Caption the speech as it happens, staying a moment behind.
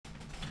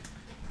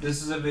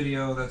This is a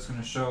video that's going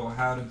to show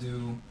how to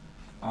do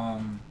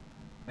a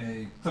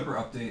Klipper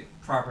update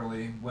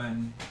properly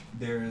when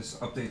there's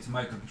update to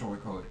microcontroller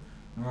code.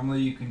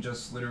 Normally you can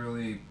just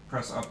literally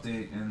press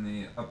update in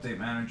the update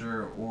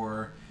manager,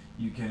 or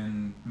you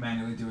can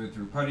manually do it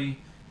through PuTTY,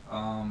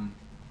 and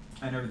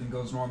everything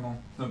goes normal,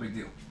 no big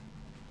deal.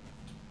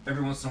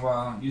 Every once in a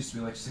while, it used to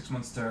be like 6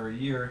 months to every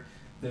year,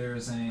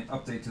 there's an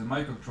update to the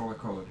microcontroller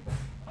code,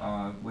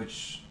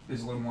 which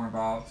is a little more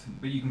involved,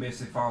 but you can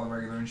basically follow the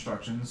regular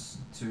instructions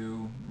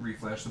to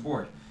reflash the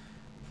board.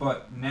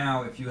 But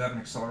now, if you have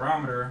an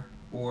accelerometer,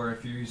 or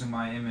if you're using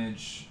my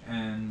image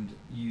and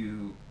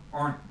you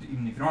aren't,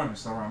 even if you don't have an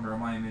accelerometer on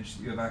my image,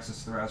 you have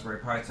access to the Raspberry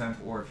Pi temp,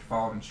 or if you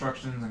followed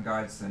instructions and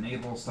guides to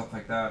enable, stuff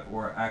like that,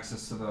 or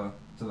access to the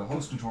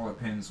host controller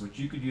pins, which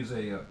you could use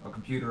a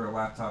computer, a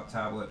laptop,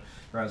 tablet,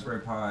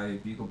 Raspberry Pi,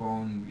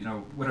 BeagleBone, you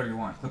know, whatever you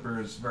want.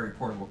 Klipper is very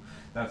portable.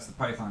 That's the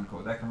Python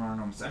code. That can run on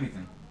almost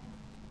anything.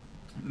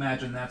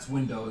 Imagine that's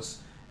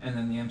Windows, and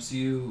then the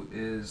MCU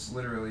is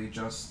literally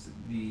just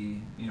the,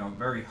 you know,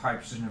 very high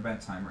precision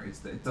event timer.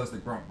 It does the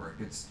grunt work.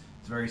 It's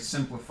very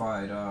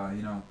simplified.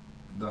 You know,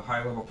 the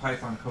high level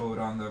Python code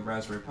on the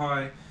Raspberry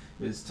Pi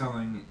is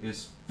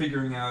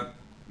figuring out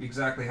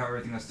exactly how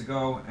everything has to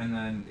go, and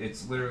then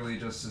it's literally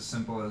just as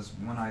simple as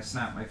when I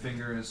snap my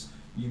fingers,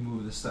 you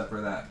move the step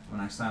or that.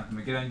 When I snap them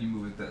again, you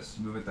move it this,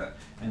 you move it that.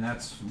 And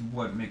that's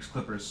what makes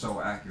Klipper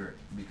so accurate,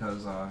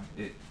 because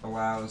it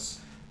allows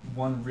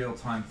one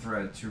real-time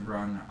thread to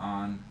run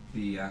on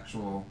the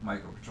actual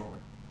microcontroller.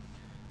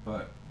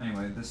 But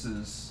anyway, this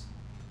is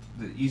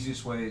the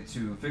easiest way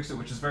to fix it,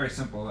 which is very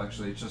simple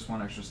actually. It's just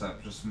one extra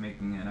step, just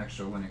making an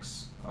extra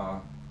Linux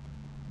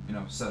you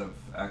know, set of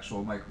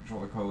actual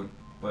microcontroller code,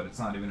 but it's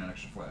not even an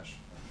extra flash.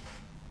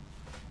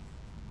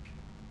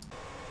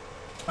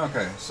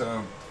 Okay,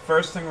 so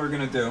first thing we're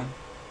going to do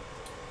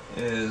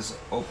is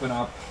open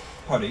up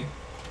PuTTY.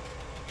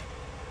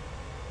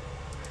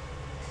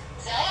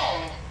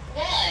 Zone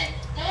 1,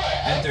 door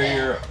Enter open.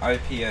 your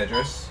IP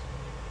address.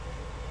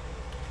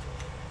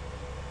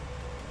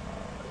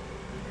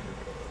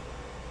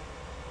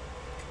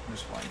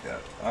 Just blank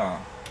that.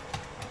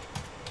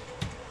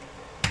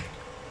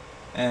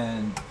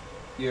 And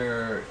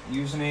your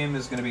username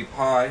is going to be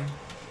Pi.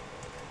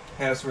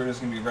 Password is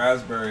going to be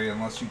Raspberry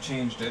unless you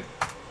changed it.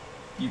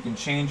 You can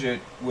change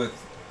it with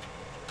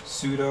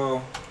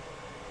sudo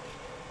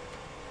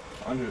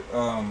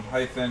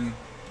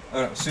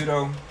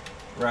sudo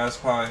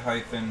raspi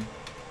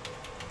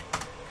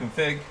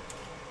 -config,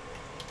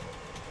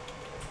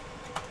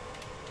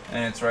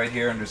 and it's right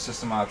here under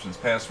system options,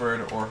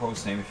 password or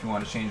hostname if you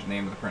want to change the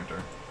name of the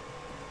printer.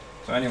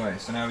 So anyway,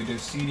 so now we do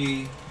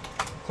cd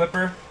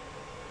Klipper.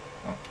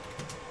 Oh.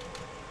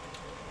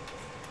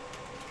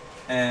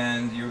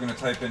 And you're going to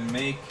type in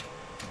make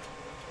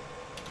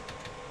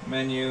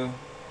menu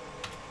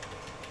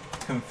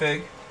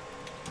config.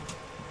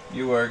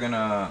 You are going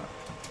to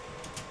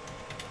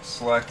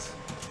select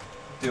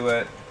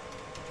duet,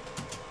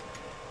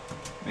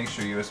 make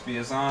sure USB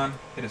is on,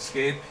 hit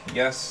escape,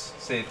 yes,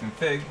 save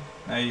config.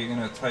 Now you're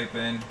going to type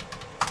in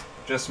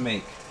just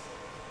make.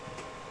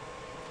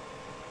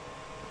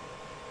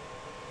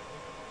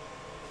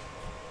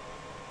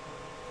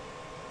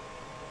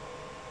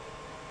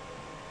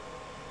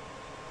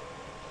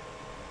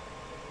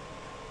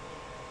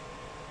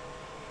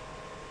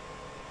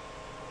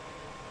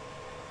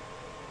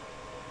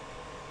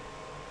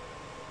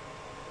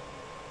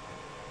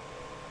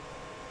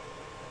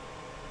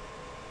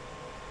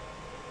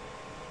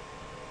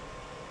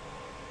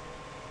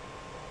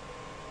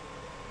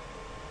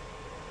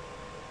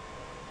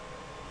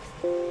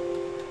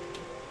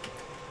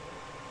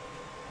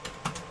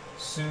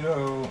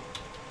 Sudo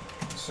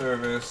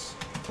service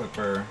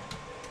Klipper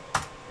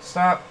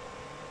stop,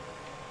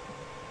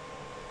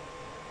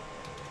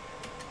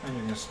 and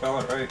you're going to spell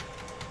it right.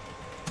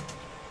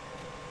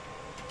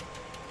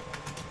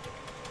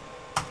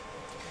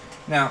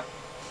 Now,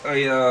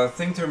 a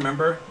thing to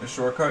remember, a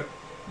shortcut,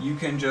 you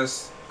can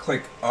just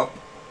click up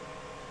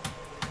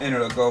and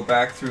it'll go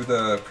back through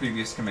the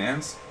previous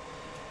commands.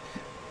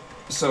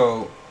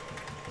 So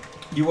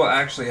you will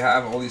actually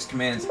have all these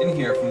commands in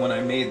here from when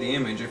I made the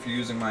image if you're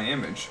using my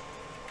image.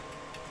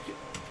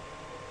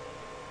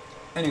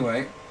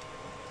 Anyway,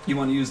 you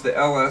want to use the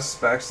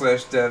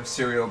ls/dev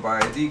serial by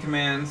ID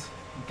command,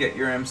 get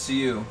your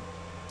MCU.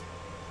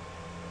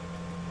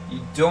 You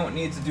don't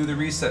need to do the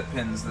reset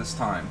pins this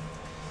time.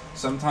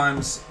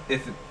 Sometimes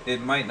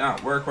it might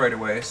not work right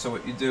away, so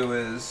what you do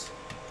is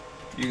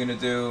you're going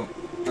to do,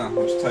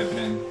 let's type it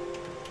in,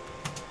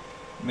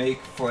 make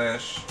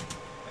flash,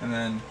 and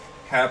then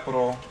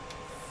capital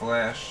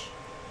flash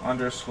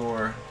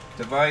underscore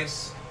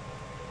device,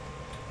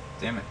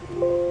 damn it,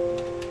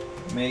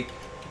 make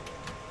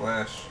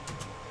flash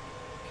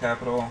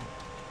capital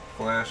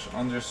flash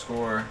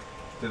underscore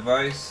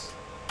device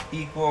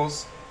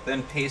equals,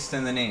 then paste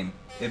in the name.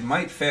 It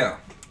might fail.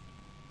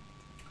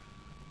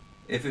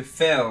 If it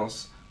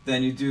fails,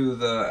 Then you do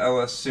the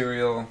LS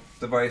serial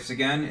device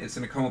again. It's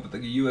going to come up with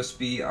like a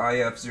USB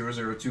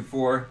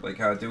IF0024, like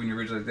how it did when you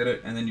originally did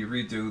it, and then you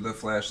redo the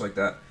flash like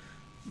that.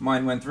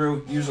 Mine went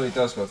through. Usually it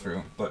does go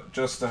through, but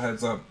just a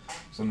heads up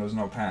so there's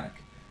no panic.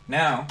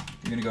 Now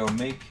you're going to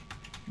go Make,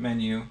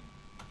 Menu,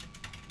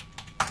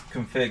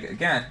 Config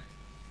again.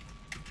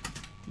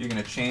 You're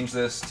going to change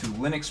this to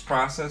Linux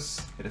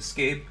process, hit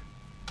Escape,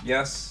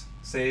 Yes,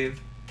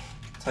 Save,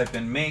 type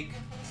in Make.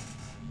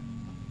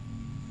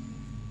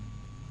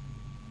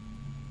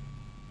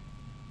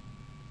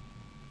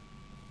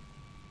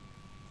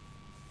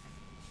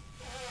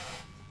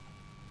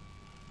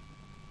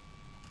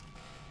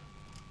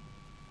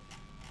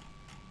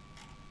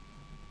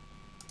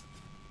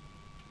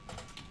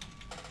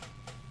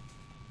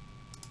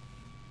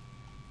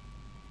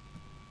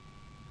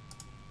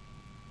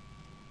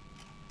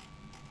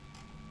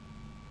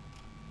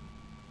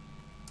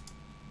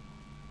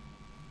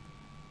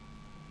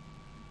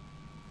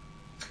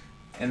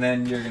 And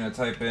then you're going to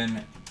type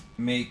in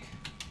Make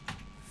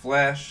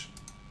Flash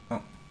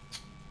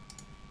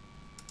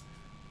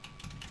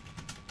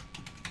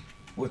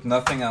with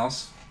nothing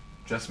else,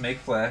 just Make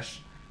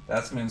Flash.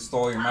 That's going to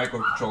install your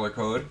microcontroller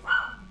code,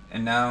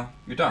 and now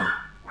you're done.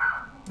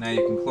 Now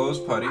you can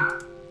close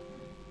PuTTY.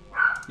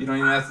 You don't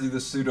even have to do the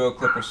sudo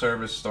Klipper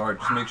service start.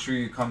 Just make sure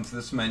you come to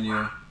this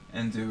menu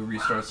and do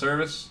restart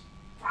service,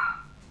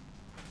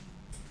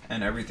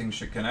 and everything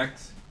should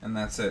connect, and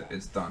that's it.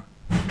 It's done.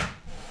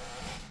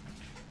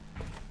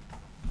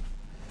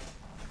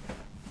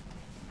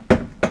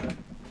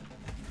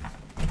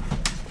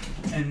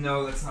 And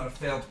no, that's not a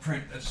failed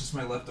print, that's just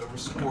my leftover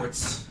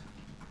supports.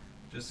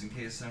 Just in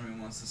case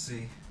anyone wants to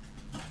see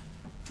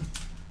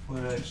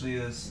what it actually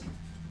is.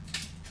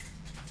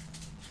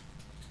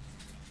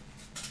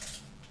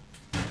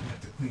 I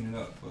have to clean it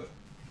up, but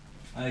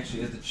I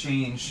actually had to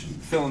change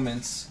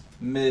filaments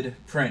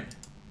mid-print,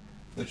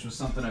 which was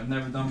something I've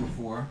never done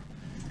before.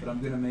 But I'm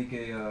going to make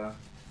a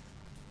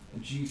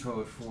G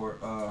code for,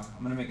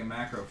 I'm going to make a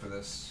macro for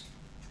this.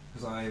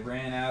 Because I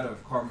ran out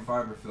of carbon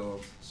fiber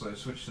filled, so I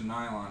switched to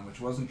nylon,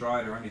 which wasn't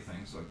dried or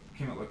anything, so it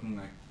came out looking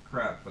like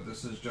crap. But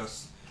this is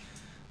just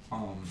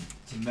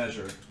to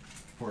measure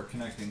for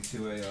connecting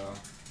to a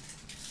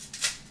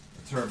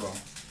turbo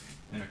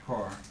in a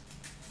car.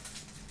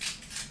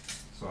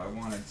 So I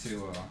wanted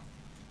to,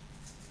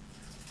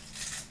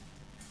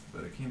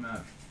 but it came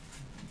out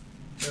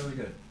really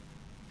good.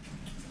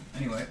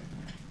 Anyway,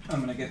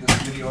 I'm going to get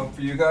this video up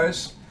for you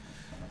guys,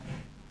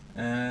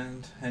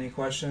 and any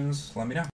questions, let me know.